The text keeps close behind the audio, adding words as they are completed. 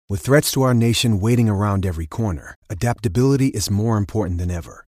With threats to our nation waiting around every corner, adaptability is more important than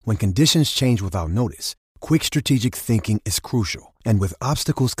ever. When conditions change without notice, quick strategic thinking is crucial. And with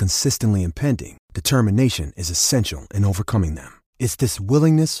obstacles consistently impending, determination is essential in overcoming them. It's this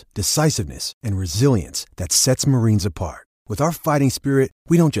willingness, decisiveness, and resilience that sets Marines apart. With our fighting spirit,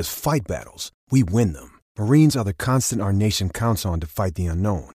 we don't just fight battles, we win them. Marines are the constant our nation counts on to fight the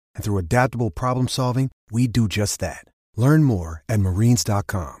unknown. And through adaptable problem solving, we do just that. Learn more at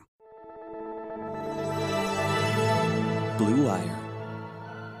marines.com. Blue Wire.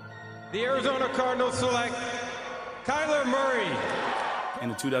 The Arizona Cardinals select Kyler Murray.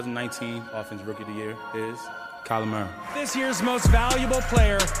 And the 2019 Offensive Rookie of the Year is Kyler Murray. This year's most valuable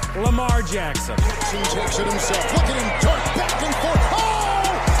player, Lamar Jackson. Jackson takes it himself. Look at him dart back and forth. Oh!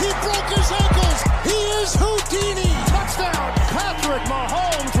 He broke his ankles. He is Houdini. Touchdown. Patrick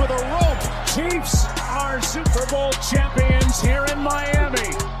Mahomes with a rope. Chiefs are Super Bowl champions here in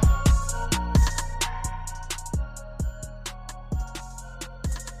Miami.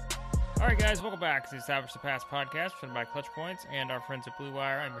 All right, guys, welcome back to the Establish the Pass podcast, presented by Clutch Points and our friends at Blue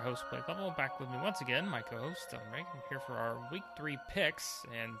Wire. I'm your host, Blake Lovell. Back with me once again, my co-host, Dylan Reagan, here for our Week 3 picks.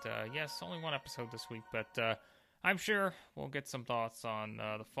 And, yes, only one episode this week, but I'm sure we'll get some thoughts on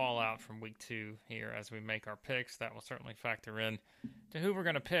the fallout from Week 2 here as we make our picks. That will certainly factor in to who we're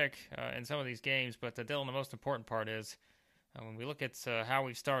going to pick in some of these games. But, Dylan, the most important part is when we look at how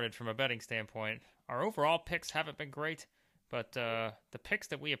we've started from a betting standpoint, our overall picks haven't been great. But the picks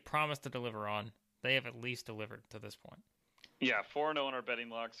that we have promised to deliver on, they have at least delivered to this point. Yeah, 4-0 in our betting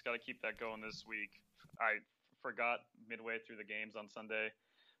locks. Got to keep that going this week. I forgot midway through the games on Sunday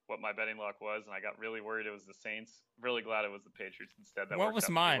what my betting lock was, and I got really worried it was the Saints. Really glad it was the Patriots instead. What was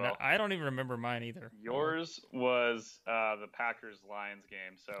mine? Well. I don't even remember mine either. Yours was the Packers-Lions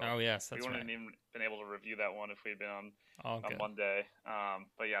game. So oh, yes, that's we wouldn't right. have even been able to review that one if we'd been on Monday.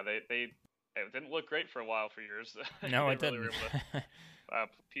 But yeah, it didn't look great for a while for yours. No, it didn't. Were able to,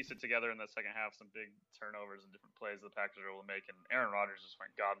 piece it together in the second half. Some big turnovers and different plays the Packers were able to make, and Aaron Rodgers just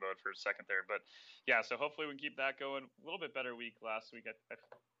went God mode for a second there. But yeah, so hopefully we can keep that going. A little bit better week last week. If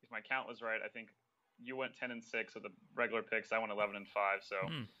my count was right, I think you went 10-6 with the regular picks. I went 11-5, so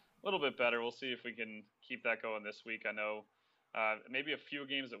a little bit better. We'll see if we can keep that going this week. I know maybe a few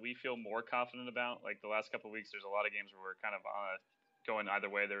games that we feel more confident about. Like the last couple of weeks, there's a lot of games where we're kind of going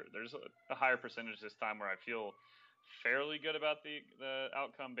either way. There's a higher percentage this time where I feel fairly good about the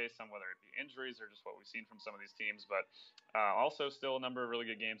outcome based on whether it be injuries or just what we've seen from some of these teams. But also still a number of really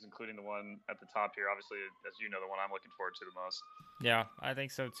good games, including the one at the top here. Obviously, as you know, the one I'm looking forward to the most. Yeah, I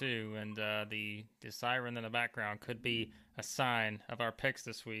think so too. And the siren in the background could be a sign of our picks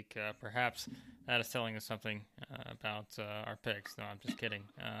this week. Perhaps that is telling us something about our picks. No, I'm just kidding.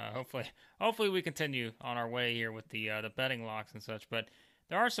 Hopefully we continue on our way here with the betting locks and such. But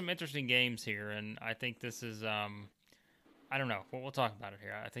there are some interesting games here, and I think this is I don't know. We'll talk about it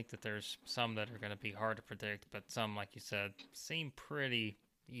here. I think that there's some that are going to be hard to predict, but some, like you said, seem pretty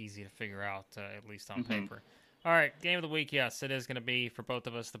easy to figure out, at least on paper. All right, game of the week. Yes, it is going to be for both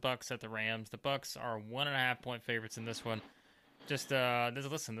of us. The Bucs at the Rams. The Bucs are 1.5-point favorites in this one. Just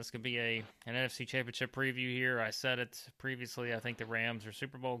listen. This could be an NFC Championship preview here. I said it previously. I think the Rams are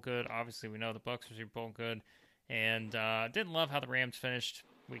Super Bowl good. Obviously, we know the Bucs are Super Bowl good, and didn't love how the Rams finished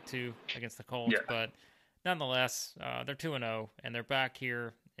Week 2 against the Colts, but nonetheless, they're 2-0, and they're back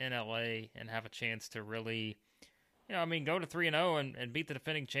here in LA and have a chance to really, go to 3-0 and beat the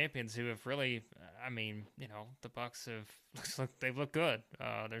defending champions who have really, the Bucs they've looked good.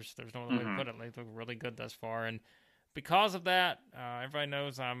 There's no other way to put it. They've looked really good thus far, and because of that, everybody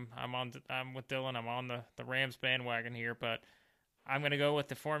knows I'm with Dylan. I'm on the Rams bandwagon here, but I'm going to go with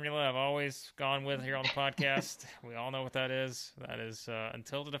the formula I've always gone with here on the podcast. We all know what that is. That is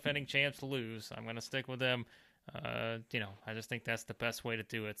until the defending champs lose, I'm going to stick with them. I just think that's the best way to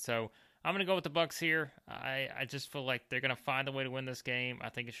do it. So I'm going to go with the Bucs here. I just feel like they're going to find a way to win this game. I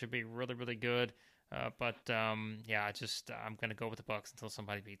think it should be really, really good. I'm going to go with the Bucs until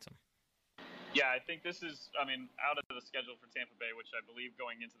somebody beats them. Yeah, I think this is, out of the schedule for Tampa Bay, which I believe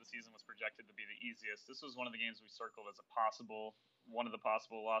going into the season was projected to be the easiest. This was one of the games we circled as one of the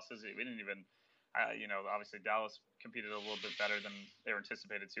possible losses. We didn't even, obviously Dallas competed a little bit better than they were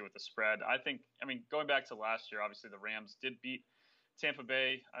anticipated to with the spread. Going back to last year, obviously the Rams did beat Tampa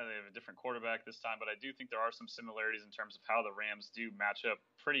Bay. They have a different quarterback this time, but I do think there are some similarities in terms of how the Rams do match up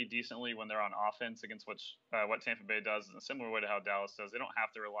pretty decently when they're on offense against what Tampa Bay does in a similar way to how Dallas does. They don't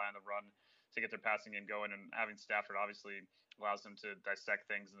have to rely on the run to get their passing game going, and having Stafford obviously allows them to dissect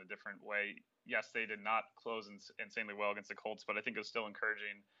things in a different way. Yes, they did not close insanely well against the Colts, but I think it was still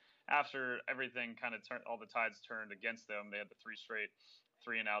encouraging after everything kind of all the tides turned against them. They had the 3 straight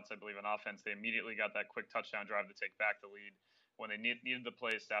 3 and outs, I believe, on offense. They immediately got that quick touchdown drive to take back the lead. When they needed the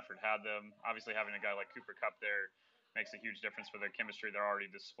play, Stafford had them. Obviously, having a guy like Cooper Kupp there makes a huge difference for their chemistry they're already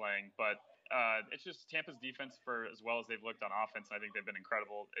displaying. But it's just Tampa's defense, for as well as they've looked on offense, I think they've been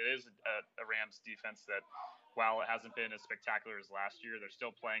incredible. It is a Rams defense that, while it hasn't been as spectacular as last year, they're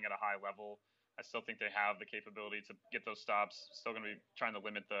still playing at a high level. I still think they have the capability to get those stops. Still going to be trying to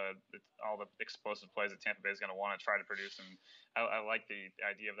limit all the explosive plays that Tampa Bay is going to want to try to produce. And I like the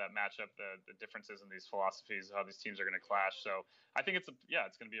idea of that matchup, the differences in these philosophies, how these teams are going to clash. So I think it's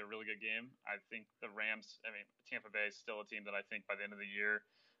going to be a really good game. I think Tampa Bay is still a team that I think by the end of the year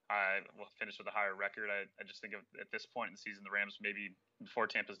will finish with a higher record. I just think at this point in the season, the Rams, maybe before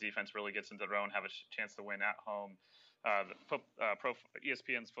Tampa's defense really gets into their own, have a chance to win at home.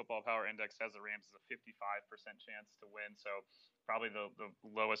 ESPN's Football Power Index has the Rams as a 55% chance to win, so probably the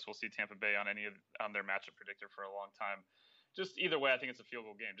lowest we'll see Tampa Bay on on their matchup predictor for a long time. Just either way, I think it's a field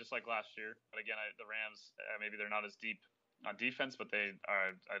goal game, just like last year. But again, the Rams, maybe they're not as deep on defense, but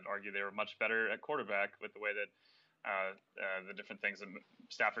I'd argue they were much better at quarterback with the way that the different things that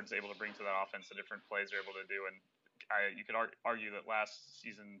Stafford's able to bring to that offense, the different plays they're able to do. And you could argue that last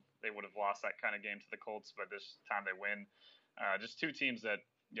season they would have lost that kind of game to the Colts, but this time they win. Just two teams that,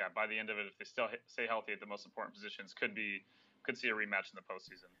 by the end of it, if they still stay healthy at the most important positions, could see a rematch in the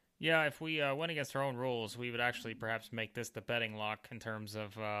postseason. Yeah, if we went against our own rules, we would actually perhaps make this the betting lock in terms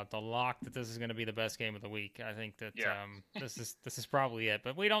of the lock that this is going to be the best game of the week. I think that this is probably it.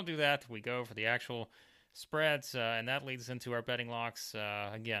 But we don't do that. We go for the actual spreads, and that leads us into our betting locks.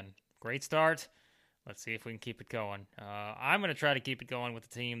 Again, great start. Let's see if we can keep it going. I'm going to try to keep it going with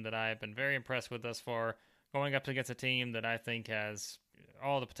the team that I've been very impressed with thus far, going up against a team that I think has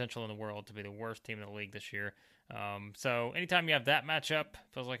all the potential in the world to be the worst team in the league this year. So anytime you have that matchup,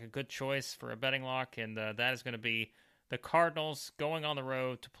 feels like a good choice for a betting lock, and that is going to be the Cardinals going on the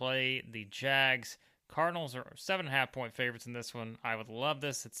road to play the Jags. Cardinals are 7.5-point favorites in this one. I would love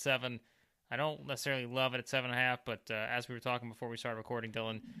this at 7. I don't necessarily love it at 7.5, but as we were talking before we started recording,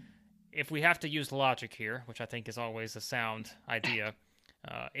 Dylan, if we have to use logic here, which I think is always a sound idea,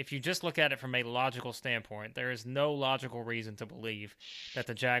 if you just look at it from a logical standpoint, there is no logical reason to believe that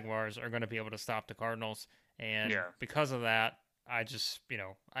the Jaguars are going to be able to stop the Cardinals. And because of that, I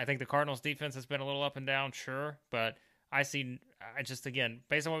think the Cardinals defense has been a little up and down, sure, but again,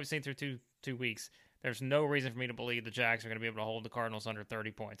 based on what we've seen through two weeks, there's no reason for me to believe the Jags are going to be able to hold the Cardinals under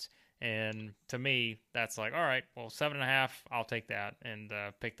 30 points. And to me, that's like, all right, well, 7.5, I'll take that and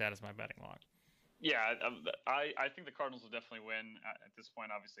pick that as my betting lock. Yeah, I think the Cardinals will definitely win. At this point,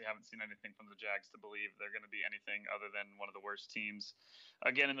 obviously, haven't seen anything from the Jags to believe they're going to be anything other than one of the worst teams,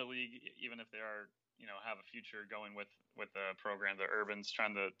 again, in the league, even if they are, have a future going with the program that Urban's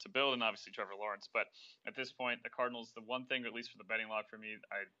trying to build, and obviously Trevor Lawrence. But at this point, the Cardinals, the one thing, at least for the betting lock for me,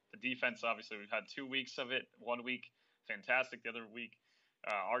 the defense, obviously, we've had 2 weeks of it. 1 week, fantastic. The other week,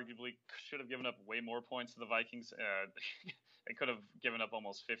 arguably should have given up way more points to the Vikings. They could have given up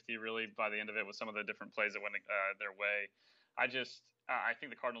almost 50, really, by the end of it with some of the different plays that went their way. I think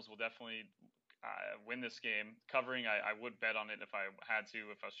the Cardinals will definitely win this game. Covering, I would bet on it if I had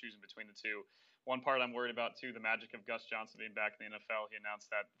to, if I was choosing between the two. One part I'm worried about, too, the magic of Gus Johnson being back in the NFL. He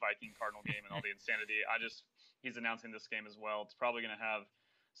announced that Viking-Cardinal game and all the insanity. He's announcing this game as well. It's probably going to have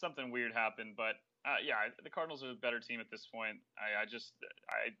something weird happen, but the Cardinals are a better team at this point. I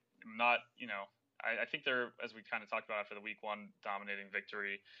think they're, as we kind of talked about after the Week 1 dominating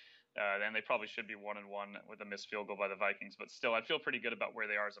victory, and they probably should be 1-1 with a missed field goal by the Vikings. But still, I feel pretty good about where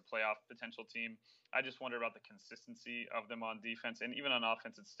they are as a playoff potential team. I just wonder about the consistency of them on defense, and even on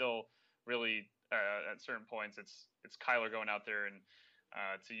offense, it's still really at certain points it's Kyler going out there and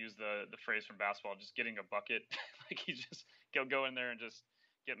to use the phrase from basketball, just getting a bucket. Like he just go in there and just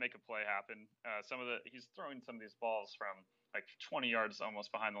make a play happen. He's throwing some of these balls from like 20 yards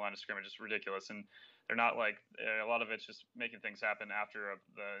almost behind the line of scrimmage. It's ridiculous, and they're not like a lot of it's just making things happen after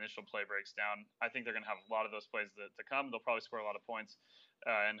the initial play breaks down. I think they're going to have a lot of those plays to come. They'll probably score a lot of points,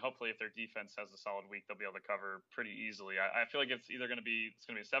 and hopefully, if their defense has a solid week, they'll be able to cover pretty easily. I feel like it's either going to be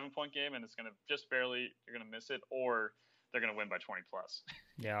a 7-point game, and it's going to just barely you're going to miss it, or they're going to win by 20 plus.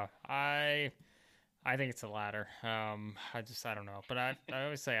 Yeah, I think it's the latter. I don't know. But I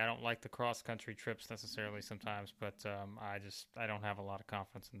always say I don't like the cross-country trips necessarily sometimes, but I don't have a lot of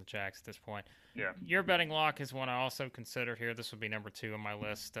confidence in the Jags at this point. Yeah. Your betting lock is one I also considered here. This would be number 2 on my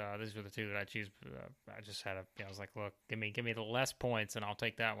list. These were the two that I choose. I just had I was like, look, give me the less points, and I'll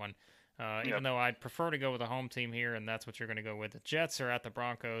take that one. Even though I'd prefer to go with a home team here, and that's what you're going to go with. The Jets are at the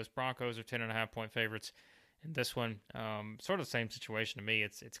Broncos. Broncos are 10.5-point favorites. In this one, sort of the same situation to me.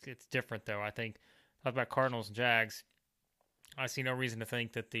 It's different, though. I think talk about Cardinals and Jags. I see no reason to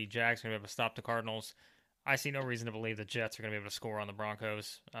think that the Jags are going to be able to stop the Cardinals. I see no reason to believe the Jets are going to be able to score on the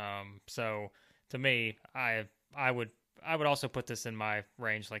Broncos. So to me, I would also put this in my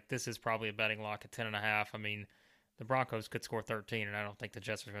range. Like, this is probably a betting lock at 10.5. I mean, the Broncos could score 13, and I don't think the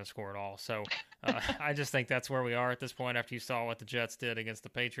Jets are going to score at all. So I just think that's where we are at this point after you saw what the Jets did against the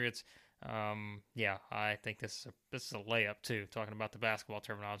Patriots. Yeah, I think this is a layup too. Talking about the basketball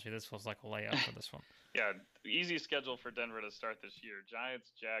terminology, this feels like a layup for this one. Yeah, easy schedule for Denver to start this year.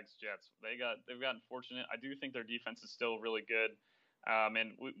 Giants, Jags, Jets. They've gotten fortunate. I do think their defense is still really good.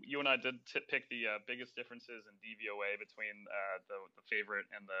 And you and I did pick the biggest differences in DVOA between the favorite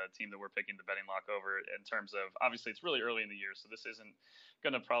and the team that we're picking the betting lock over, in terms of, obviously it's really early in the year, so this isn't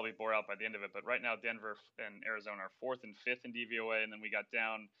going to probably bore out by the end of it. But right now, Denver and Arizona are 4th and 5th in DVOA, and then we got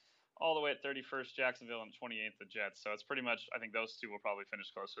down all the way at 31st, Jacksonville, and 28th, the Jets. So it's pretty much, I think those two will probably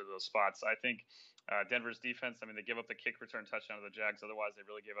finish closer to those spots. I think Denver's defense, I mean, they give up the kick return touchdown to the Jags. Otherwise, they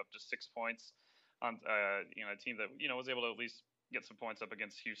really gave up just 6 points on a team that, was able to at least get some points up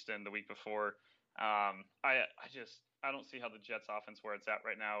against Houston the week before. I don't see how the Jets offense, where it's at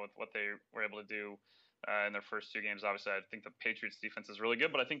right now with what they were able to do in their first 2 games. Obviously, I think the Patriots defense is really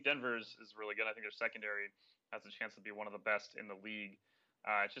good, but I think Denver's is really good. I think their secondary has a chance to be one of the best in the league.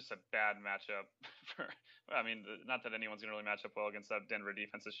 It's just a bad matchup not that anyone's going to really match up well against that Denver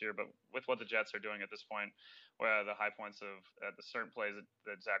defense this year, but with what the Jets are doing at this point, where the high points of the certain plays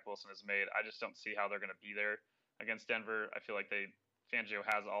that Zach Wilson has made, I just don't see how they're going to be there against Denver. I feel like Fangio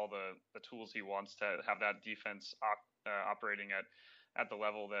has all the tools he wants to have that defense operating at the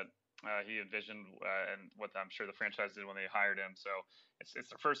level that he envisioned, and what I'm sure the franchise did when they hired him. So it's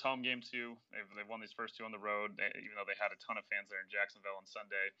their first home game too. They've won these first 2 on the road, even though they had a ton of fans there in Jacksonville on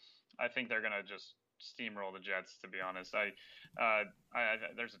Sunday. I think they're going to just steamroll the Jets, to be honest.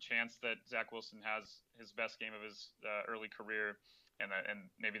 There's a chance that Zach Wilson has his best game of his early career, and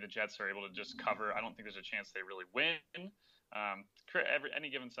maybe the Jets are able to just cover. I don't think there's a chance they really win.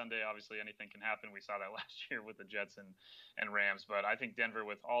 Any given Sunday, obviously anything can happen. We saw that last year with the Jets and Rams. But I think Denver,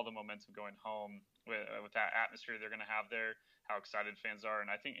 with all the momentum going home, with that atmosphere they're going to have there, how excited fans are,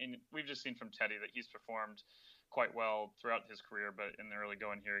 and I think we've just seen from Teddy that he's performed quite well throughout his career, but in the early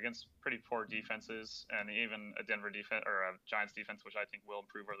going here against pretty poor defenses, and even a Denver defense or a Giants defense, which I think will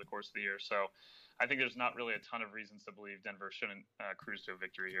improve over the course of the year. So I think there's not really a ton of reasons to believe Denver shouldn't cruise to a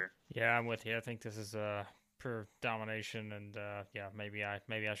victory here. Yeah, I'm with you. I think this is pure domination, and maybe I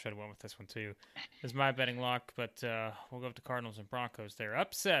should have went with this one too. This is my betting lock, but we'll go with the Cardinals and Broncos there.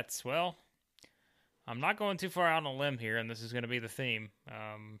 Upsets, well, I'm not going too far out on a limb here, and this is going to be the theme,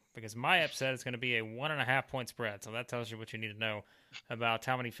 because my upset is going to be a 1.5 point spread. So that tells you what you need to know about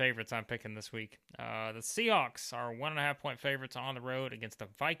how many favorites I'm picking this week. The Seahawks are 1.5 point favorites on the road against the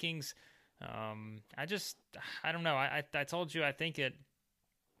Vikings. I don't know. I told you I think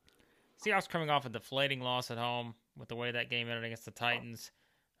Seahawks coming off a deflating loss at home with the way that game ended against the Titans.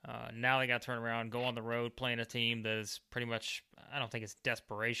 Now they got to turn around, go on the road, playing a team that is pretty much, I don't think it's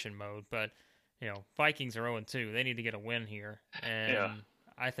desperation mode, but Vikings are 0-2. They need to get a win here. And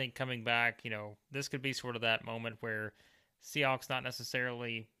I think coming back, this could be sort of that moment where Seahawks not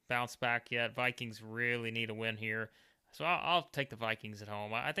necessarily bounce back yet. Vikings really need a win here. So I'll take the Vikings at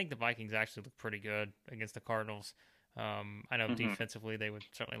home. I think the Vikings actually look pretty good against the Cardinals. I know defensively they would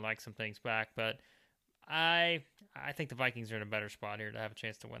certainly like some things back, but I think the Vikings are in a better spot here to have a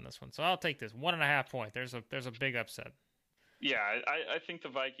chance to win this one. So I'll take this 1.5 point. There's a big upset. Yeah, I think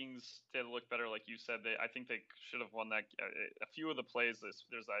the Vikings did look better, like you said. I think they should have won that. A few of the plays,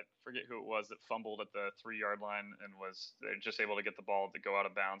 I forget who it was that fumbled at the 3-yard line and was just able to get the ball to go out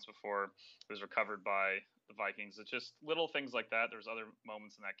of bounds before it was recovered by the Vikings. It's just little things like that. There's other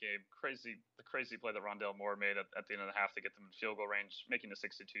moments in that game. The crazy play that Rondale Moore made at the end of the half to get them in field goal range, making a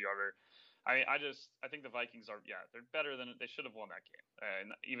 62-yarder. I think the Vikings they're better than they should have won that game.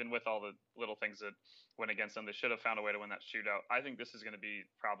 And even with all the little things that went against them, they should have found a way to win that shootout. I think this is going to be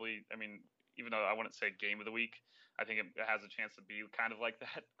probably, even though I wouldn't say game of the week, I think it has a chance to be kind of like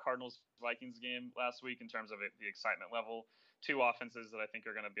that Cardinals-Vikings game last week in terms of the excitement level. 2 offenses that I think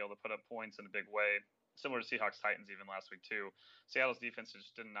are going to be able to put up points in a big way, similar to Seahawks-Titans even last week too. Seattle's defense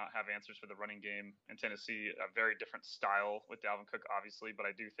just did not have answers for the running game, and Tennessee, a very different style with Dalvin Cook, obviously, but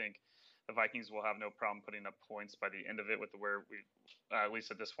I do think the Vikings will have no problem putting up points by the end of it with at least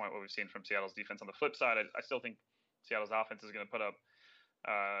at this point, what we've seen from Seattle's defense. On the flip side, I still think Seattle's offense is going to put up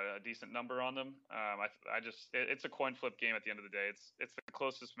a decent number on them. It's a coin flip game at the end of the day. It's the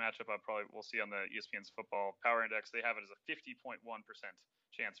closest matchup we'll see on the ESPN's Football Power Index. They have it as a 50.1%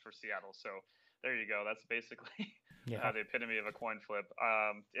 chance for Seattle. So there you go. That's basically the epitome of a coin flip.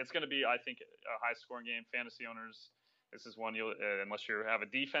 It's going to be, I think, a high scoring game. Fantasy owners, This is one you'll unless you have a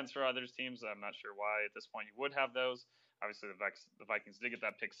defense for other teams. I'm not sure why at this point you would have those. Obviously, the Vikings did get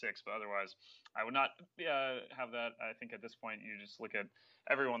that pick 6, but otherwise, I would not have that. I think at this point, you just look at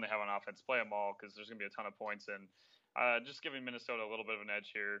everyone they have on offense, play them all, because there's going to be a ton of points, and just giving Minnesota a little bit of an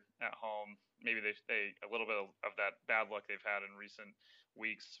edge here at home. Maybe they a little bit of that bad luck they've had in recent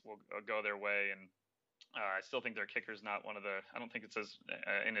weeks will go their way, and I still think their kicker's not one of the. I don't think it's as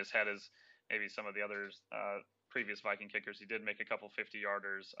in his head as maybe some of the others previous Viking kickers. He did make a couple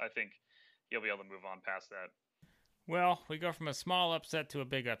 50-yarders. I think he'll be able to move on past that. Well, we go from a small upset to a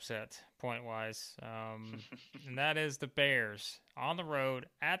big upset, point-wise, and that is the Bears on the road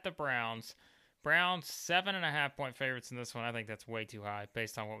at the Browns. Browns 7.5-point favorites in this one. I think that's way too high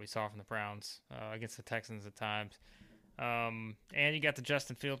based on what we saw from the Browns against the Texans at times. And you got the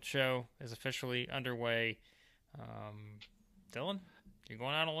Justin Fields show is officially underway. Dylan, you're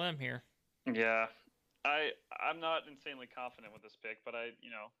going out on a limb here. Yeah, I'm not insanely confident with this pick, but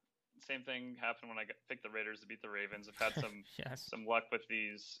same thing happened when I picked the Raiders to beat the Ravens. I've had some some luck with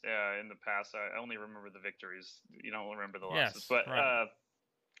these in the past. I only remember the victories. You don't remember the losses. But right.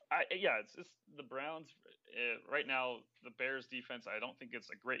 It's just the Browns right now. The Bears defense, I don't think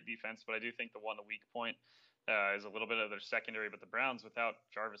it's a great defense, but I do think the weak point is a little bit of their secondary. But the Browns, without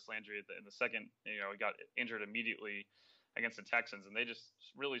Jarvis Landry in the second, he got injured immediately against the Texans, and they just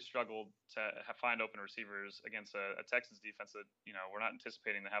really struggled to find open receivers against a Texans defense that we're not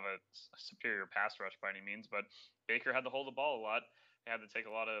anticipating to have a superior pass rush by any means. But Baker had to hold the ball a lot. They had to take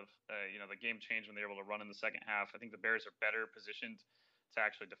a lot of the game changed when they were able to run in the second half. I think the Bears are better positioned to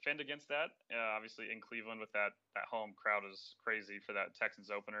actually defend against that. Obviously in Cleveland with that home crowd is crazy for that Texans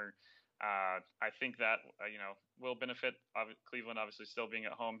opener. I think that will benefit Cleveland, obviously still being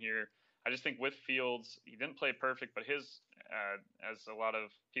at home here. I just think with Fields, he didn't play perfect, but his, as a lot of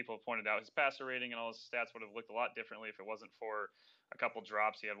people have pointed out, his passer rating and all his stats would have looked a lot differently if it wasn't for a couple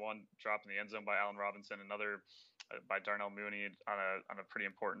drops. He had one drop in the end zone by Allen Robinson, another by Darnell Mooney on a pretty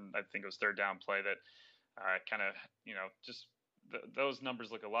important, I think it was third down play that those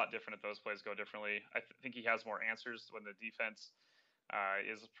numbers look a lot different if those plays go differently. I think he has more answers when the defense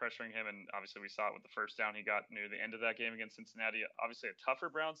is pressuring him, and obviously we saw it with the first down he got near the end of that game against Cincinnati. Obviously a tougher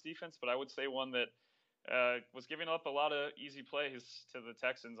Browns defense, but I would say one that was giving up a lot of easy plays to the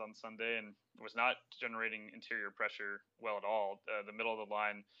Texans on Sunday and was not generating interior pressure well at all. The middle of the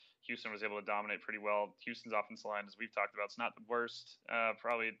line, Houston was able to dominate pretty well. Houston's offensive line, as we've talked about, it's not the worst,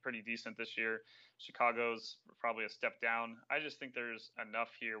 probably pretty decent this year. Chicago's probably a step down. I just think there's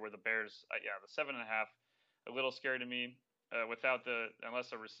enough here where the Bears, the 7.5, a little scary to me.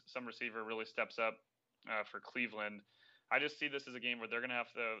 Unless some receiver really steps up for Cleveland, I just see this as a game where they're going to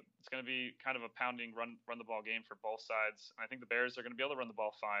have to. It's going to be kind of a pounding run the ball game for both sides. And I think the Bears are going to be able to run the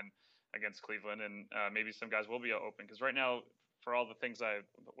ball fine against Cleveland, and maybe some guys will be open because right now, for all the things I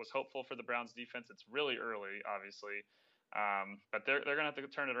was hopeful for the Browns defense, it's really early, obviously. But they're going to have to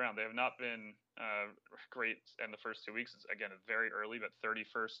turn it around. They have not been great in the first 2 weeks. Again, it's very early, but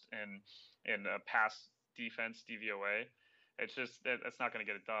 31st in pass defense DVOA. It's just that's not going to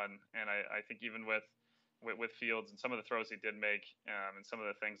get it done. And I think even with Fields and some of the throws he did make and some of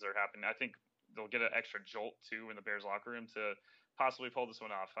the things that are happening, I think they'll get an extra jolt too in the Bears locker room to possibly pull this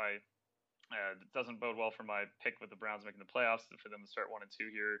one off. It doesn't bode well for my pick with the Browns making the playoffs for them to start 1-2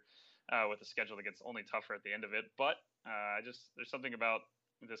 here with a schedule that gets only tougher at the end of it. But there's something about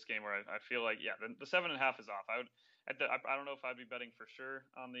this game where I feel like the 7.5 is off. I don't know if I'd be betting for sure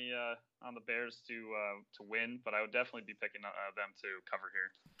on the Bears to win, but I would definitely be picking them to cover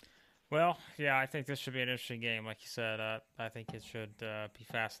here. Well, yeah, I think this should be an interesting game. Like you said, I think it should be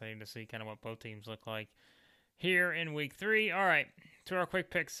fascinating to see kind of what both teams look like here in Week 3. All right, to our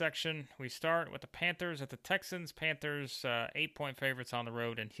quick picks section. We start with the Panthers at the Texans. Panthers 8-point favorites on the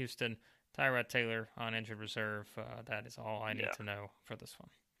road in Houston. Tyrod Taylor on injured reserve. That is all I need to know for this one.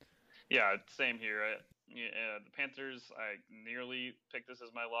 Yeah, same here. The Panthers, I nearly picked this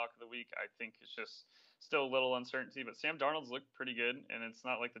as my lock of the week. I think it's just still a little uncertainty, but Sam Darnold's looked pretty good, and it's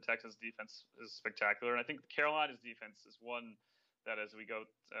not like the Texans defense is spectacular. And I think Carolina's defense is one that as we go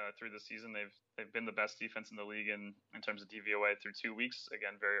through the season, they've been the best defense in the league in terms of DVOA through 2 weeks,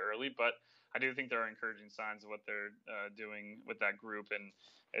 again, very early. But I do think there are encouraging signs of what they're doing with that group. And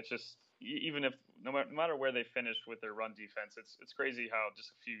it's just, even if no matter where they finished with their run defense, it's crazy how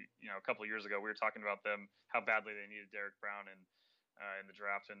just a couple of years ago, we were talking about them, how badly they needed Derek Brown in the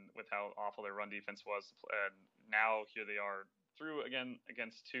draft and with how awful their run defense was. And now here they are through again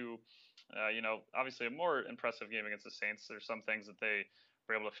against two, obviously a more impressive game against the Saints. There's some things that they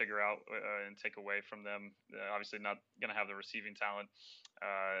we're able to figure out and take away from them. Obviously, not going to have the receiving talent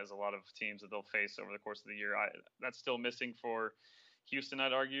as a lot of teams that they'll face over the course of the year. That's still missing for Houston,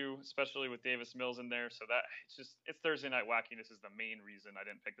 I'd argue, especially with Davis Mills in there. So that it's Thursday night wackiness is the main reason I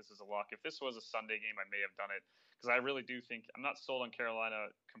didn't pick this as a lock. If this was a Sunday game, I may have done it because I really do think I'm not sold on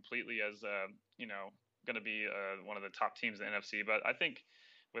Carolina completely as going to be one of the top teams in the NFC, but I think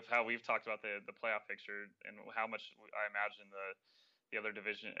with how we've talked about the playoff picture and how much I imagine the other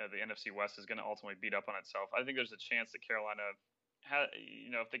division, the NFC West, is going to ultimately beat up on itself. I think there's a chance that Carolina,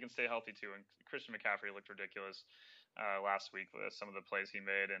 if they can stay healthy too, and Christian McCaffrey looked ridiculous last week with some of the plays he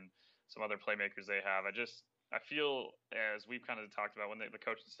made and some other playmakers they have. I feel, as we've kind of talked about when the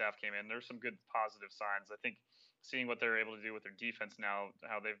coaching staff came in, there's some good positive signs. I think seeing what they're able to do with their defense now,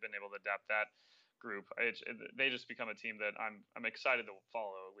 how they've been able to adapt that group, they just become a team that I'm excited to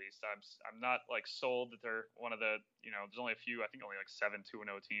follow. At least I'm not like sold that they're one of the there's only a few, I think only like 7 2-0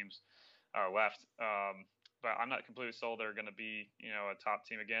 teams left, but I'm not completely sold they're going to be a top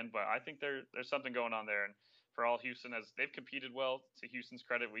team again. But I think there's something going on there, and for all Houston, as they've competed well, to Houston's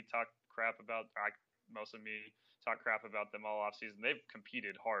credit, we talk crap about most of me talk crap about them all offseason. They've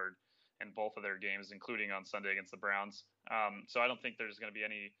competed hard in both of their games, including on Sunday against the Browns. So I don't think there's going to be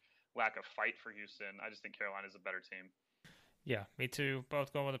any lack of fight for Houston. I just think Carolina's a better team. Yeah, me too.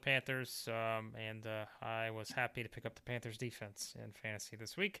 Both going with the Panthers, and I was happy to pick up the Panthers defense in fantasy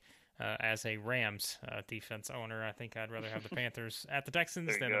this week. As a Rams defense owner, I think I'd rather have the Panthers at the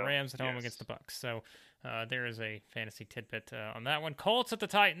Texans than the Rams at home against the Bucs. So there is a fantasy tidbit on that one. Colts at the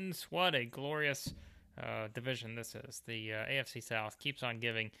Titans. What a glorious division this is. The AFC South keeps on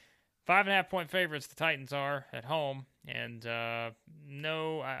giving. 5.5-point favorites the Titans are at home, and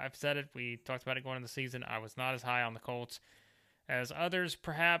I've said it. We talked about it going into the season. I was not as high on the Colts as others,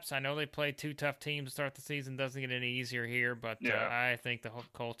 perhaps. I know they played 2 tough teams to start the season. Doesn't get any easier here, but I think the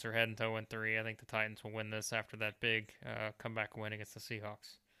Colts are heading 0-3. I think the Titans will win this after that big comeback win against the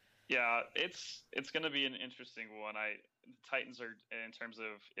Seahawks. Yeah, it's going to be an interesting one. The Titans are, in terms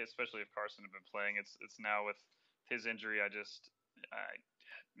of, especially if Carson had been playing, it's now with his injury.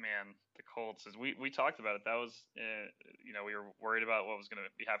 Man, the Colts, as we talked about it, that was we were worried about what was going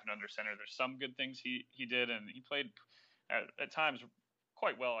to be happening under center. There's some good things he did, and he played at times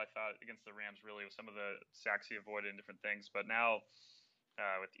quite well, I thought, against the Rams, really, with some of the sacks he avoided and different things. But now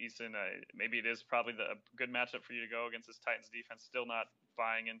with Eason, maybe it is probably a good matchup for you to go against this Titans defense. Still not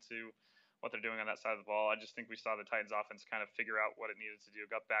buying into what they're doing on that side of the ball. I just think we saw the Titans offense kind of figure out what it needed to do,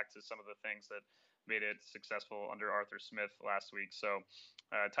 got back to some of the things that made it successful under Arthur Smith last week. So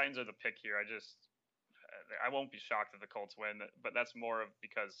Titans are the pick here. I won't be shocked if the Colts win, but that's more of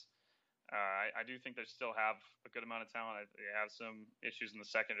because I do think they still have a good amount of talent. They have some issues in the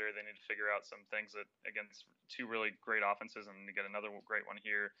secondary. They need to figure out some things that against 2 really great offenses, and to get another great one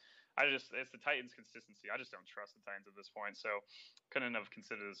here. It's the Titans' consistency. I just don't trust the Titans at this point, so couldn't have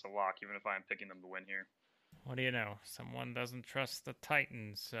considered this a lock, even if I'm picking them to win here. What do you know? Someone doesn't trust the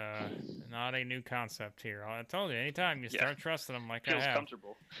Titans. Not a new concept here. I told you, anytime you start trusting them, like feels I have,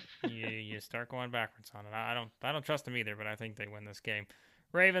 comfortable. you start going backwards on it. I don't trust them either, but I think they win this game.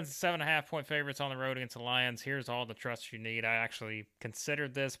 Ravens 7.5-point favorites on the road against the Lions. Here's all the trust you need. I actually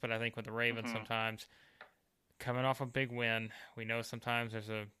considered this, but I think with the Ravens sometimes coming off a big win, we know sometimes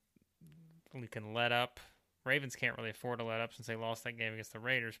we can let up. Ravens can't really afford to let up since they lost that game against the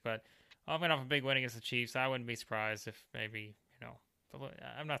Raiders, but coming off a big win against the Chiefs, I wouldn't be surprised if maybe,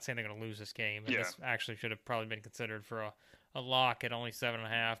 I'm not saying they're going to lose this game. And this actually should have probably been considered for a lock at only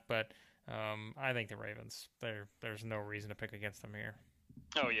 7.5, but I think the Ravens, there's no reason to pick against them here.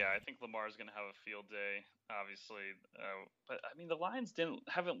 Oh yeah, I think Lamar's going to have a field day, obviously. But I mean, the Lions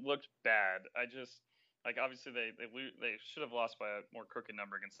haven't looked bad. Obviously they should have lost by a more crooked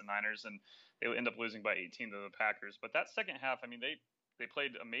number against the Niners, and they would end up losing by 18 to the Packers. But that second half, I mean, they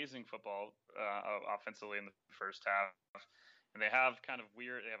played amazing football offensively in the first half, and they have kind of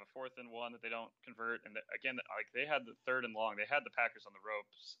weird. They have a 4th and 1 that they don't convert, and again, they had the 3rd and long. They had the Packers on the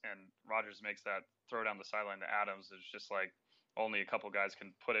ropes, and Rodgers makes that throw down the sideline to Adams. It's just like only a couple guys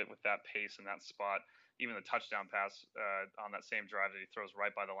can put it with that pace in that spot. Even the touchdown pass on that same drive that he throws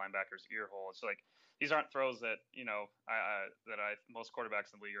right by the linebacker's ear hole. It's like these aren't throws that most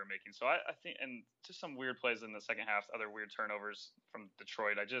quarterbacks in the league are making. So I think, and just some weird plays in the second half, other weird turnovers from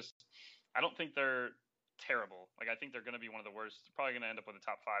Detroit. I don't think they're terrible. I think they're going to be one of the worst. They're probably going to end up with a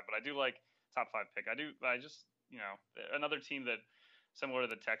top 5, but I do like top 5 pick. Another team that, similar to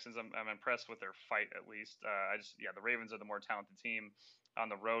the Texans, I'm impressed with their fight at least. The Ravens are the more talented team on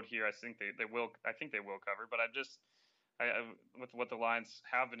the road here. I think they will cover, but with what the Lions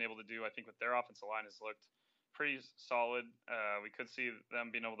have been able to do, I think with their offensive line has looked pretty solid. We could see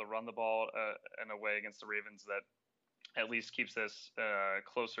them being able to run the ball in a way against the Ravens that at least keeps this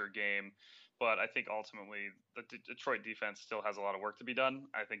closer game. But I think ultimately the Detroit defense still has a lot of work to be done.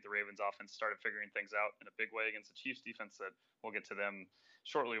 I think the Ravens offense started figuring things out in a big way against the Chiefs defense that we'll get to them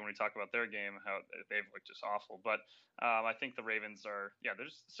shortly when we talk about their game, how they've looked just awful. But I think the Ravens they're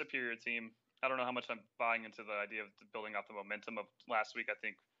just a superior team. I don't know how much I'm buying into the idea of building off the momentum of last week. I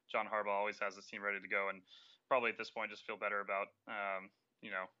think John Harbaugh always has this team ready to go, and probably at this point just feel better about,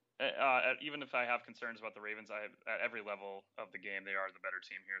 even if I have concerns about the Ravens, at every level of the game, they are the better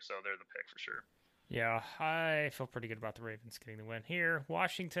team here, so they're the pick for sure. Yeah, I feel pretty good about the Ravens getting the win here.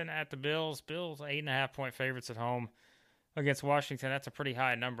 Washington at the Bills. Bills 8.5-point favorites at home against Washington. That's a pretty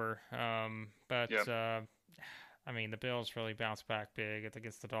high number. The Bills really bounced back big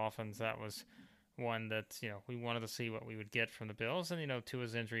against the Dolphins. That was one that, we wanted to see what we would get from the Bills. And,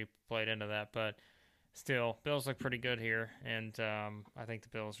 Tua's injury played into that. But still, Bills look pretty good here. And I think the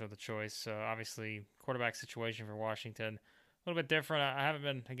Bills are the choice. Obviously, quarterback situation for Washington, a little bit different. I haven't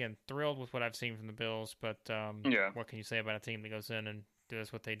been, again, thrilled with what I've seen from the Bills. But what can you say about a team that goes in and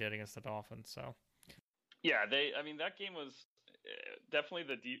does what they did against the Dolphins? So, yeah, that game was definitely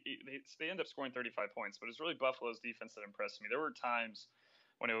they ended up scoring 35 points, but it's really Buffalo's defense that impressed me. There were times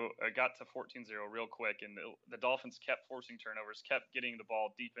when it got to 14-0 real quick, and the Dolphins kept forcing turnovers, kept getting the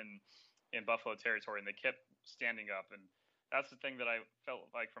ball deep in Buffalo territory, and they kept standing up. And that's the thing that I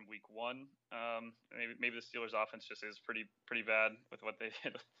felt like from week one. Maybe the Steelers' offense just is pretty bad with what they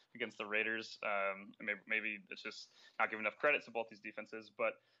did against the Raiders. Maybe it's just not giving enough credit to both these defenses.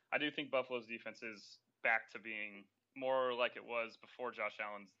 But I do think Buffalo's defense is back to being more like it was before Josh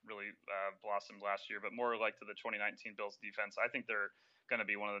Allen really blossomed last year, but more like to the 2019 Bills defense. I think they're going to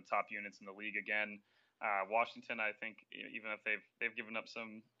be one of the top units in the league again. Washington, I think, even if they've given up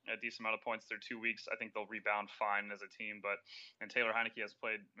a decent amount of points through 2 weeks, I think they'll rebound fine as a team. And Taylor Heineke has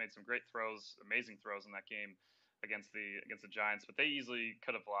made some great throws, amazing throws in that game against the Giants, but they easily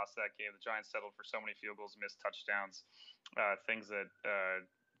could have lost that game. The Giants settled for so many field goals, missed touchdowns, things that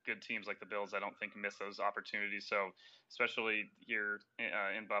good teams like the Bills, I don't think, miss those opportunities. So especially here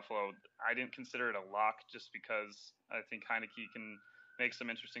in Buffalo, I didn't consider it a lock just because I think Heineke can make some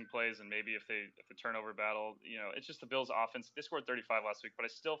interesting plays, and maybe if the turnover battle, it's just the Bills offense. They scored 35 last week, but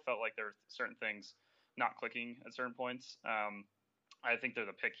I still felt like there were certain things not clicking at certain points. I think they're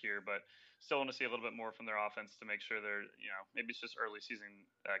the pick here, but still want to see a little bit more from their offense to make sure they're, maybe it's just early season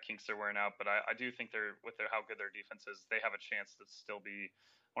kinks they're wearing out. But I do think how good their defense is, they have a chance to still be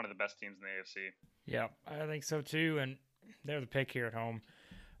one of the best teams in the AFC. Yeah, I think so too, and they're the pick here at home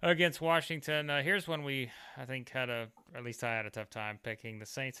against Washington. Here's one I think at least I had a tough time picking: the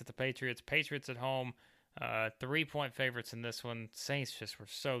Saints at the Patriots. Patriots at home, 3-point favorites in this one. Saints just were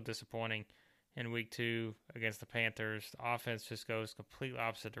so disappointing in week 2 against the Panthers. The offense just goes completely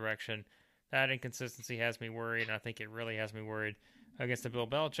opposite direction. That inconsistency has me worried, and I think it really has me worried against the Bill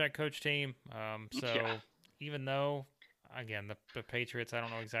Belichick coach team. Even though, again, the Patriots, I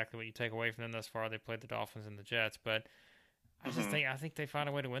don't know exactly what you take away from them thus far. They played the Dolphins and the Jets, but I think they found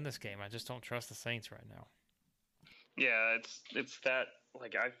a way to win this game. I just don't trust the Saints right now. Yeah, it's that,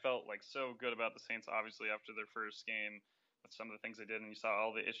 I felt so good about the Saints, obviously, after their first game with some of the things they did, and you saw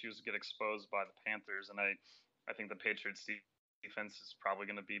all the issues get exposed by the Panthers, and I think the Patriots defense is probably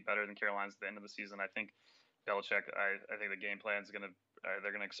going to be better than Carolina's at the end of the season. I think Belichick, I think the game plan is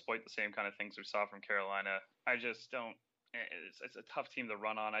they're going to exploit the same kind of things we saw from Carolina. I just don't. It's a tough team to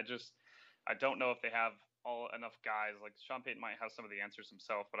run on. I don't know if they have enough guys. Like Sean Payton might have some of the answers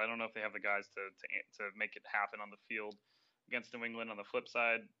himself, but I don't know if they have the guys to make it happen on the field against New England. On the flip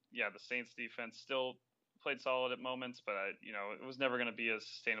side, yeah, the Saints defense still played solid at moments, but it was never going to be as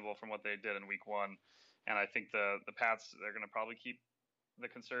sustainable from what they did in week 1. And I think the Pats, they're going to probably keep the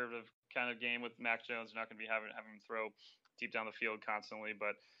conservative kind of game with Mac Jones. They're not going to be having him throw deep down the field constantly,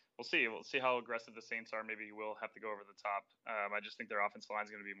 but we'll see. We'll see how aggressive the Saints are. Maybe he will have to go over the top. I just think their offensive line is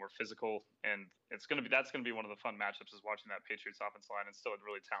going to be more physical, and that's going to be one of the fun matchups is watching that Patriots offensive line and still a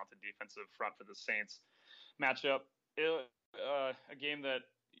really talented defensive front for the Saints matchup. A game that,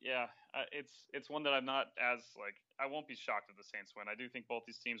 it's one that I'm not as I won't be shocked if the Saints win. I do think both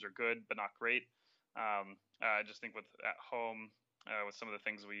these teams are good, but not great. I just think at home, with some of the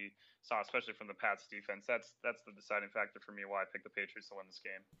things we saw, especially from the Pats defense, that's the deciding factor for me why I picked the Patriots to win this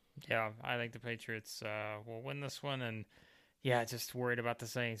game. Yeah, I think the Patriots will win this one, and just worried about the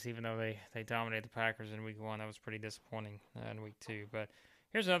Saints, even though they dominated the Packers in week 1. That was pretty disappointing in week 2. But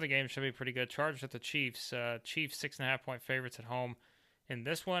here's another game that should be pretty good. Chargers at the Chiefs. Chiefs 6.5-point favorites at home. In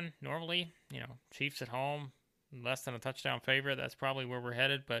this one, normally, Chiefs at home, less than a touchdown favorite. That's probably where we're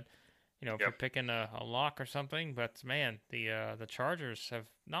headed, but if you're picking a lock or something. But man, the Chargers have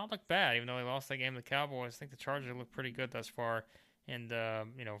not looked bad, even though they lost that game to the Cowboys. I think the Chargers look pretty good thus far. And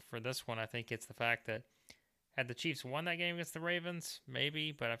for this one, I think it's the fact that had the Chiefs won that game against the Ravens,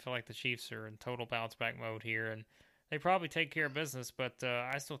 maybe, but I feel like the Chiefs are in total bounce back mode here, and they probably take care of business. But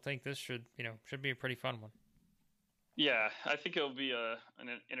I still think this should be a pretty fun one. Yeah, I think it'll be an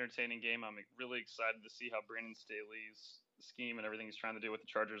entertaining game. I'm really excited to see how Brandon Staley's scheme and everything he's trying to do with the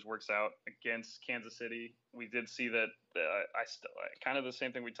Chargers works out against Kansas City. We did see that kind of the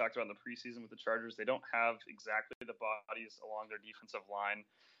same thing we talked about in the preseason with the Chargers. They don't have exactly the bodies along their defensive line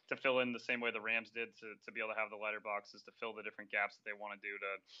to fill in the same way the Rams did to be able to have the lighter boxes to fill the different gaps that they want to do.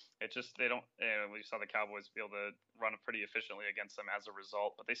 They don't. We saw the Cowboys be able to run pretty efficiently against them as a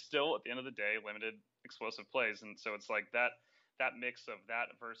result, but they still, at the end of the day, limited explosive plays, and so it's like that mix of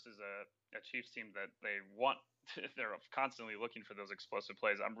that versus a Chiefs team that they want. They're constantly looking for those explosive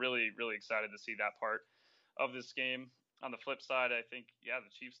plays. I'm really, really excited to see that part of this game. On the flip side, I think,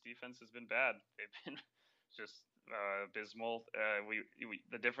 the Chiefs defense has been bad. They've been just abysmal.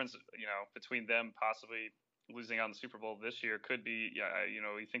 The difference, between them possibly losing out in the Super Bowl this year could be, you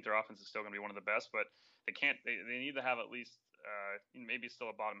think their offense is still going to be one of the best, but they need to have at least maybe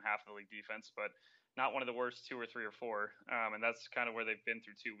still a bottom half of the league defense, but not one of the worst 2 or 3 or 4. And that's kind of where they've been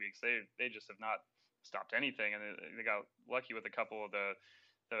through 2 weeks. They just have not stopped anything, and they got lucky with a couple of the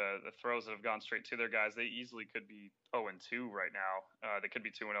throws that have gone straight to their guys. They easily could be 0-2 right now. They could be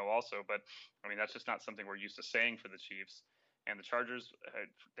 2-0 also, but I mean that's just not something we're used to saying for the Chiefs. And the Chargers,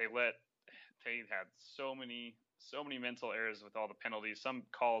 they had so many mental errors with all the penalties. Some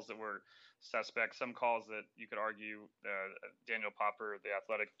calls that were suspect, some calls that you could argue. Daniel Popper, the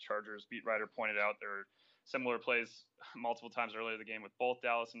Athletic Chargers beat writer, pointed out there were similar plays multiple times earlier in the game with both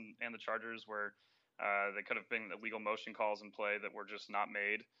Dallas and the Chargers where they could have been illegal motion calls in play that were just not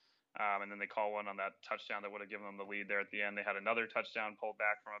made. And then they call one on that touchdown that would have given them the lead there at the end. They had another touchdown pulled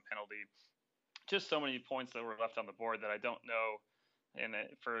back from a penalty. Just so many points that were left on the board that I don't know. And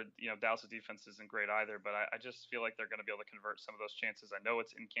for Dallas' defense isn't great either, but I just feel like they're going to be able to convert some of those chances. I know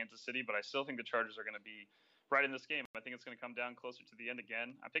it's in Kansas City, but I still think the Chargers are going to be right in this game. I think it's going to come down closer to the end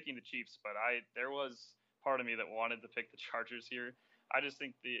again. I'm picking the Chiefs, but there was part of me that wanted to pick the Chargers here. I just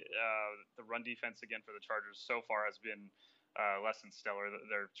think the run defense again for the Chargers so far has been less than stellar.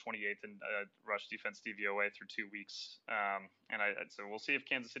 They're 28th in rush defense DVOA through 2 weeks, so we'll see if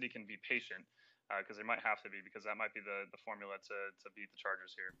Kansas City can be patient because they might have to be, because that might be the formula to beat the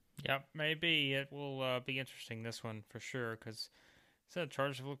Chargers here. Yep, maybe it will be interesting this one for sure because the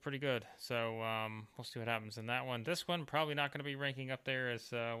Chargers have looked pretty good. So we'll see what happens in that one. This one probably not going to be ranking up there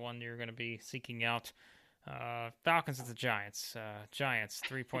as one you're going to be seeking out. Falcons at the Giants. Giants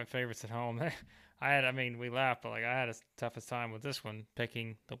 3-point favorites at home. We laughed, but I had a toughest time with this one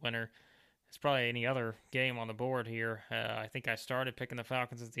picking the winner. It's probably any other game on the board here. I think I started picking the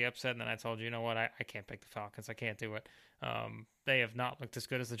Falcons as the upset, and then I told you, what, I can't pick the Falcons. I can't do it. They have not looked as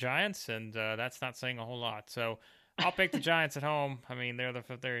good as the Giants, and that's not saying a whole lot. So I'll pick the Giants at home. I mean, they're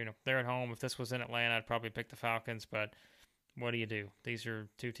at home. If this was in Atlanta, I'd probably pick the Falcons, but what do you do? These are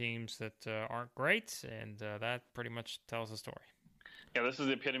two teams that aren't great, and that pretty much tells the story. Yeah, this is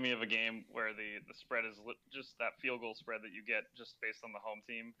the epitome of a game where the spread is just that field goal spread that you get just based on the home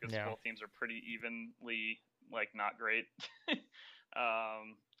team, because both teams are pretty evenly, not great.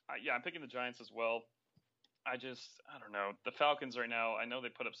 I'm picking the Giants as well. I don't know. The Falcons right now, I know they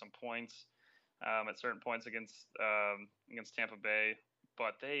put up some points at certain points against Tampa Bay,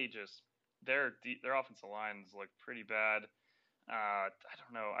 but their offensive lines look pretty bad. I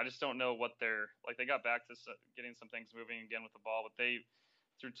don't know. I just don't know what they got back to getting some things moving again with the ball, but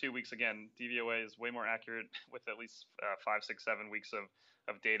through 2 weeks again, DVOA is way more accurate with at least 5, 6, 7 weeks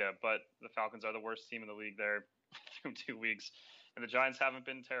of data, but the Falcons are the worst team in the league there through 2 weeks. And the Giants haven't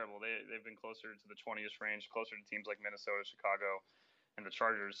been terrible. They've been closer to the 20-ish range, closer to teams like Minnesota, Chicago, and the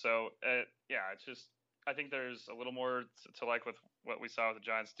Chargers. So, it's just, I think there's a little more to like with what we saw the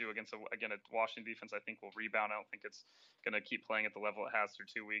Giants do against a Washington defense. I think will rebound. I don't think it's going to keep playing at the level it has through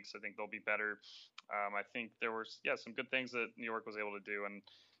 2 weeks. I think they'll be better. I think there were some good things that New York was able to do, and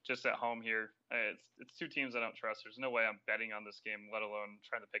just at home here, it's two teams I don't trust. There's no way I'm betting on this game, let alone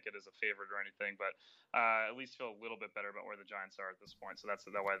trying to pick it as a favorite or anything. But at least feel a little bit better about where the Giants are at this point. So that's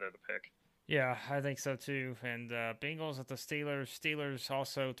why they're the pick. Yeah, I think so too. And Bengals at the Steelers. Steelers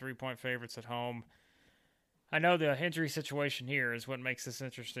also 3-point favorites at home. I know the injury situation here is what makes this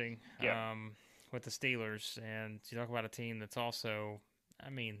interesting with the Steelers. And you talk about a team that's also,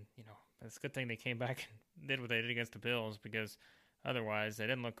 it's a good thing they came back and did what they did against the Bills, because otherwise they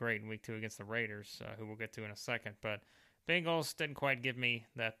didn't look great in week 2 against the Raiders, who we'll get to in a second. But Bengals didn't quite give me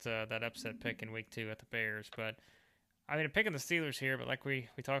that upset pick in week 2 at the Bears, but I mean, I'm picking the Steelers here, but like we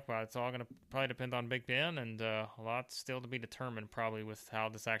talked about, it's all going to probably depend on Big Ben, and a lot still to be determined probably with how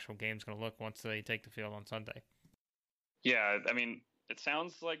this actual game's going to look once they take the field on Sunday. Yeah, I mean, it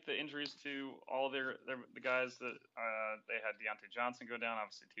sounds like the injuries to all of the guys that they had Deontay Johnson go down,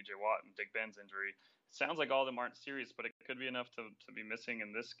 obviously T.J. Watt and Big Ben's injury. It sounds like all of them aren't serious, but it could be enough to be missing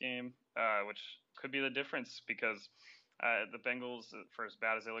in this game, which could be the difference because the Bengals, for as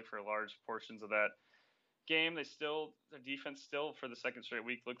bad as they look for large portions of that game, their defense still for the second straight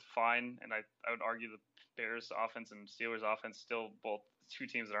week looked fine, and I would argue the Bears offense and Steelers offense still both two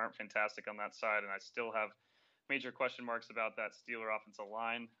teams that aren't fantastic on that side, and I still have major question marks about that Steeler offensive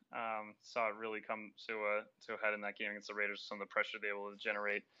line. Saw it really come to a head in that game against the Raiders, some of the pressure they were able to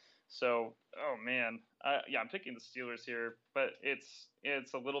generate. So, oh man, I'm picking the Steelers here, but it's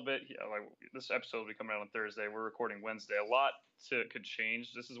a little bit like this episode will be coming out on Thursday. We're recording Wednesday. A lot could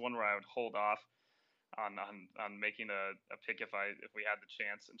change. This is one where I would hold off on making a pick if we had the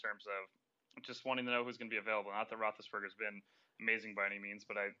chance in terms of just wanting to know who's going to be available. Not that Roethlisberger's been amazing by any means,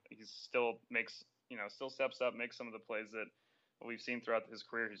 but he still steps up, makes some of the plays that we've seen throughout his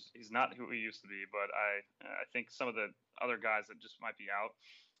career. He's not who he used to be, but I think some of the other guys that just might be out,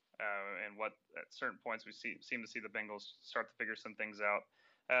 and what at certain points we seem to see the Bengals start to figure some things out.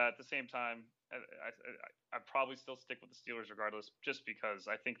 At the same time, I'd probably still stick with the Steelers regardless, just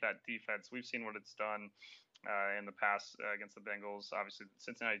because I think that defense, we've seen what it's done in the past against the Bengals. Obviously,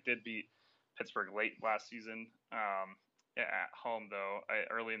 Cincinnati did beat Pittsburgh late last season. At home, though,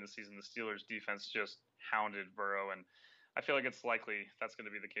 early in the season, the Steelers' defense just hounded Burrow, and I feel like it's likely that's going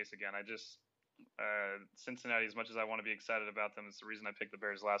to be the case again. Cincinnati, as much as I want to be excited about them, it's the reason I picked the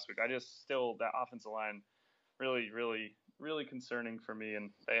Bears last week. That offensive line really, really, really concerning for me,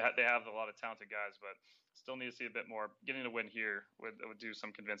 and they have a lot of talented guys, but still need to see a bit more. Getting a win here would do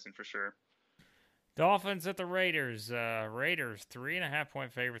some convincing for sure. Dolphins at the Raiders. Raiders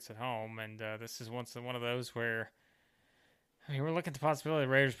 3.5-point favorites at home, and this is one of those where we're looking at the possibility of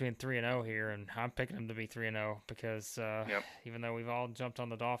the Raiders being 3-0 here, and I'm picking them to be 3-0 because even though we've all jumped on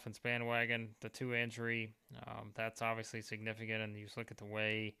the Dolphins bandwagon, the Tua injury, that's obviously significant, and you just look at the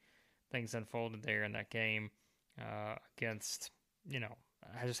way things unfolded there in that game against,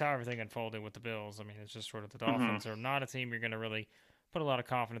 just how everything unfolded with the Bills. I mean, it's just sort of the Dolphins are not a team you're going to really put a lot of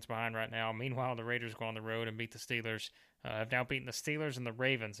confidence behind right now. Meanwhile, the Raiders go on the road and beat the Steelers. Have now beaten the Steelers and the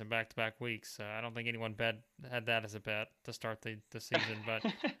Ravens in back-to-back weeks. I don't think anyone had that as a bet to start the season, but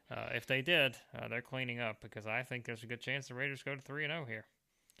if they did, they're cleaning up because I think there's a good chance the Raiders go to 3-0 here.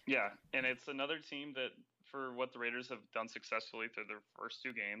 Yeah, and it's another team that, for what the Raiders have done successfully through their first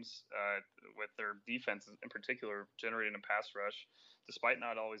two games, with their defense in particular generating a pass rush, despite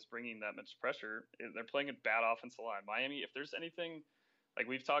not always bringing that much pressure, they're playing a bad offensive line. Miami, if there's anything, like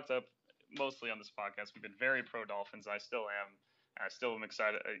we've talked up mostly on this podcast, we've been very pro Dolphins. I still am. I still am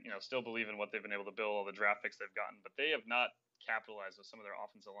excited. Still believe in what they've been able to build, all the draft picks they've gotten, but they have not capitalized with some of their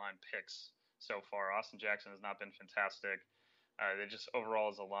offensive line picks so far. Austin Jackson has not been fantastic. They just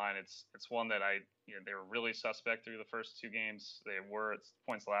overall as a line, it's one that they were really suspect through the first two games. They were at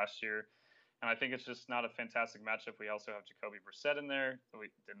points last year, and I think it's just not a fantastic matchup. We also have Jacoby Brissett in there.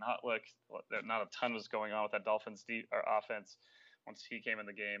 We did not look, not a ton was going on with that Dolphins offense once he came in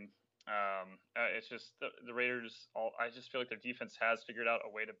the game. It's just the Raiders. I just feel like their defense has figured out a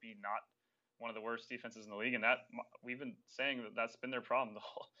way to be not one of the worst defenses in the league, and that we've been saying that's been their problem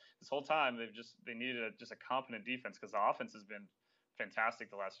this whole time. They needed a competent defense because the offense has been fantastic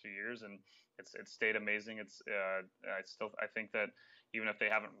the last few years, and it's stayed amazing. I think that even if they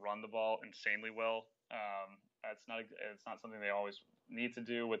haven't run the ball insanely well, it's not something they always need to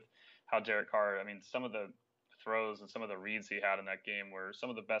do with how Derek Carr. I mean, some of the throws and some of the reads he had in that game were some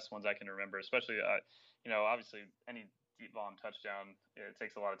of the best ones I can remember, especially obviously any deep bomb touchdown, it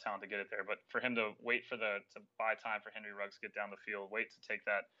takes a lot of talent to get it there, but for him to wait to buy time for Henry Ruggs to get down the field, wait to take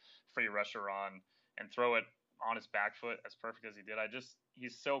that free rusher on and throw it on his back foot as perfect as he did,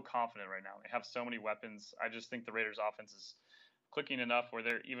 he's so confident right now. They have so many weapons. I just think the Raiders offense is clicking enough where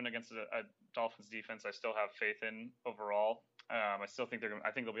they're, even against a Dolphins defense, I still have faith in overall. I still think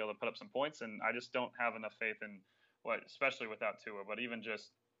I think they'll be able to put up some points, and I just don't have enough faith in especially without Tua, but even just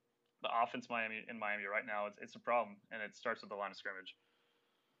the offense in Miami right now, it's a problem, and it starts with the line of scrimmage.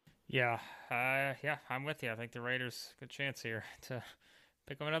 Yeah, I'm with you. I think the Raiders, good chance here to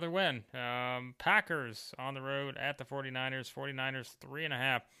pick up another win. Packers on the road at the 49ers. 49ers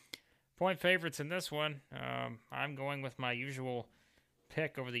 3.5-point favorites in this one. I'm going with my usual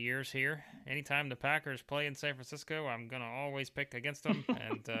pick over the years here. Anytime the Packers play in San Francisco, I'm going to always pick against them,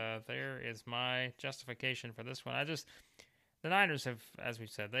 and there is my justification for this one. The Niners have, as we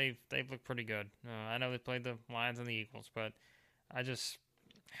said, they've looked pretty good. I know they played the Lions and the Eagles, but I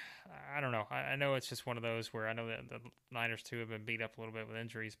don't know. I know it's just one of those where I know that the Niners too have been beat up a little bit with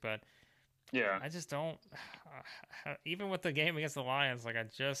injuries, but yeah, I just don't. Even with the game against the Lions, like I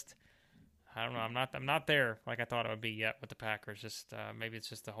don't know. I'm not there like I thought it would be yet with the Packers. Just maybe it's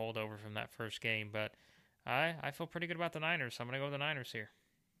just a holdover from that first game, but I feel pretty good about the Niners. So I'm gonna go with the Niners here.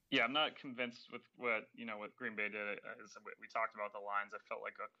 Yeah, I'm not convinced with what Green Bay did. As we talked about the lines, I felt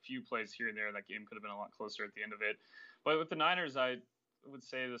like a few plays here and there, that game could have been a lot closer at the end of it. But with the Niners, I would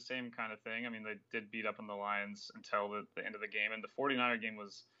say the same kind of thing. I mean, they did beat up on the Lions until the end of the game, and the 49er game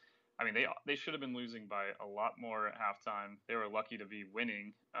was, I mean, they should have been losing by a lot more at halftime. They were lucky to be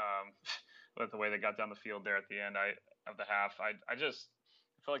winning with the way they got down the field there at the end of the half. I feel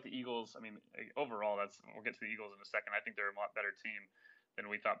like the Eagles, I mean, overall, we'll get to the Eagles in a second. I think they're a lot better team than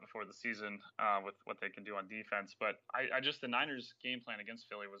we thought before the season with what they can do on defense. But the Niners game plan against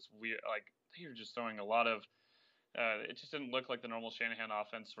Philly was weird. Like, they were just throwing a lot of it just didn't look like the normal Shanahan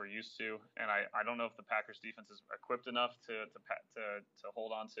offense we're used to. And I don't know if the Packers defense is equipped enough to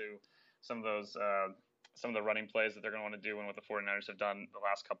hold on to some of the running plays that they're going to want to do, and what the 49ers have done the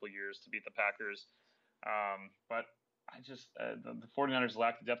last couple of years to beat the Packers. But the 49ers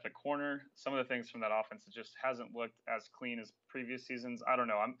lack the depth at corner. Some of the things from that offense, it just hasn't looked as clean as previous seasons. I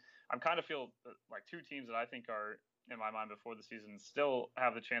don't know. I'm kind of feel like two teams that I think are, in my mind, before the season still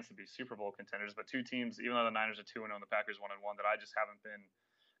have the chance to be Super Bowl contenders, but two teams, even though the Niners are 2-0 and the Packers 1-1, that I just haven't been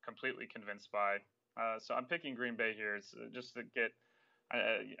completely convinced by. So I'm picking Green Bay here. It's just to get.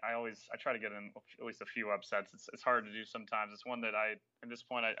 I try to get in at least a few upsets. It's hard to do sometimes. It's one that at this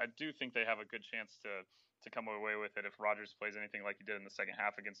point I do think they have a good chance to come away with it if Rodgers plays anything like he did in the second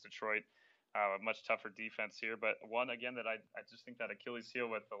half against Detroit. A much tougher defense here, but one again that I just think that Achilles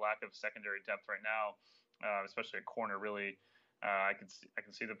heel with the lack of secondary depth right now, especially at corner, really, I can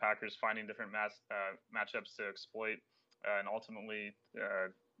see the Packers finding different matchups to exploit, and ultimately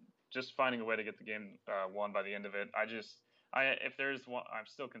just finding a way to get the game won by the end of it. If there's one, I'm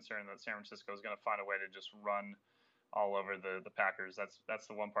still concerned that San Francisco is going to find a way to just run all over the Packers. That's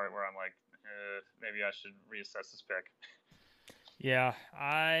the one part where I'm like, maybe I should reassess this pick. Yeah,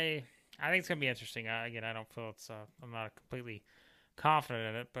 I think it's going to be interesting. Again, I don't feel I'm not completely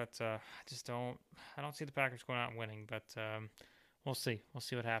confident in it, but I don't see the Packers going out and winning, but we'll see. We'll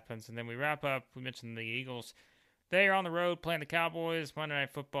see what happens. And then we wrap up. We mentioned the Eagles. They are on the road playing the Cowboys, Monday Night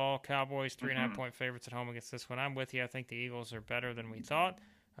Football. Cowboys 3.5-point favorites at home against this one. I'm with you. I think the Eagles are better than we thought,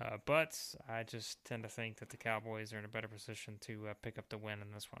 but I just tend to think that the Cowboys are in a better position to pick up the win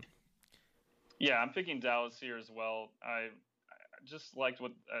in this one. Yeah, I'm picking Dallas here as well. I just liked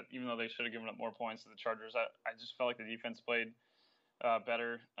what, even though they should have given up more points to the Chargers, I just felt like the defense played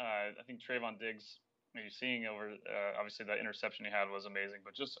better. I think Trayvon Diggs, maybe seeing over, obviously that interception he had was amazing,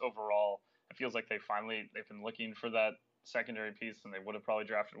 but just overall, it feels like they've been looking for that secondary piece, and they would have probably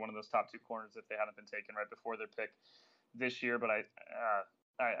drafted one of those top two corners if they hadn't been taken right before their pick this year. But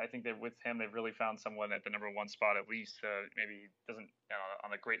I think that with him, they've really found someone at the number one spot at least. Maybe doesn't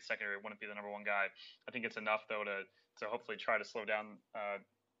on a great secondary wouldn't be the number one guy. I think it's enough though to hopefully try to slow down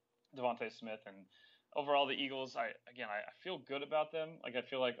Devontae Smith. And overall, the Eagles, I feel good about them. Like I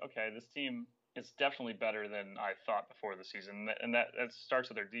feel like, okay, this team is definitely better than I thought before the season, and that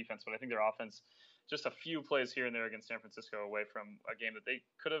starts with their defense. But I think their offense, just a few plays here and there against San Francisco away from a game that they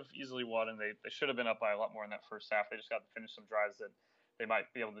could have easily won, and they should have been up by a lot more in that first half. They just got to finish some drives that they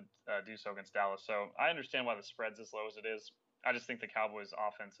might be able to do so against Dallas. So I understand why the spread's as low as it is. I just think the Cowboys'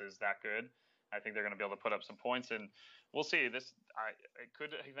 offense is that good. I think they're going to be able to put up some points, and we'll see. It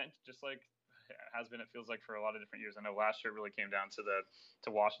could event just like it has been. It feels like for a lot of different years. I know last year it really came down to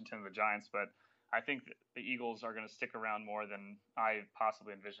Washington and the Giants, but I think the Eagles are going to stick around more than I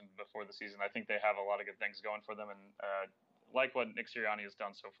possibly envisioned before the season. I think they have a lot of good things going for them, and like what Nick Sirianni has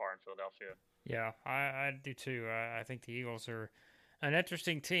done so far in Philadelphia. Yeah, I do too. I think the Eagles are an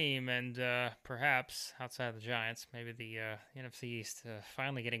interesting team, and perhaps outside of the Giants, maybe the NFC East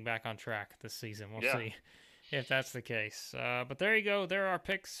finally getting back on track this season. We'll see if that's the case. But there you go. There are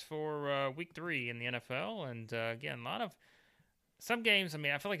picks for Week 3 in the NFL, and again, a lot of some games. I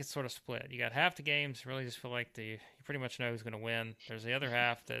mean, I feel like it's sort of split. You got half the games really just feel like you pretty much know who's going to win. There's the other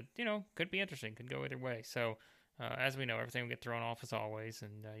half that could be interesting, could go either way. So as we know, everything will get thrown off as always,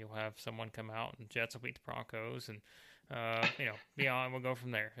 and you'll have someone come out and Jets will beat the Broncos, and beyond, we'll go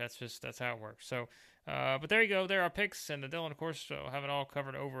from there. That's how it works. So, but there you go. There are picks, and Dylan, of course, will have it all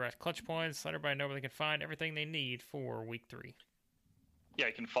covered over at Clutch Points. Let everybody know where they can find everything they need for Week 3. Yeah,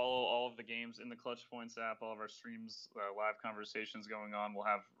 you can follow all of the games in the Clutch Points app, all of our streams, live conversations going on. We'll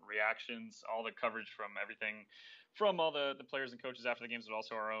have reactions, all the coverage from everything, from all the players and coaches after the games, but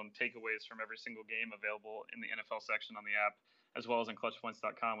also our own takeaways from every single game available in the NFL section on the app, as well as in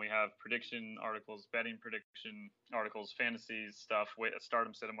ClutchPoints.com. We have prediction articles, betting prediction articles, fantasy stuff,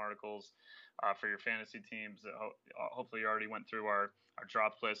 stardom, sit-em articles for your fantasy teams. Hopefully you already went through our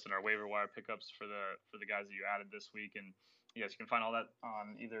drop list and our waiver wire pickups for the guys that you added this week. And yes, you can find all that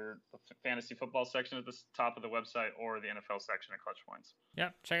on either the fantasy football section at the top of the website or the NFL section at Clutch Points.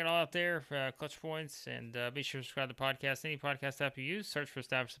 Yep, check it all out there for Clutch Points, and be sure to subscribe to the podcast. Any podcast app you use, search for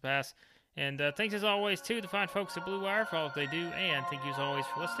Establish the Pass. And thanks as always, too, to fine folks at Blue Wire for all that they do, and thank you as always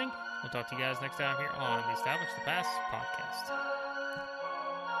for listening. We'll talk to you guys next time here on the Establish the Pass podcast.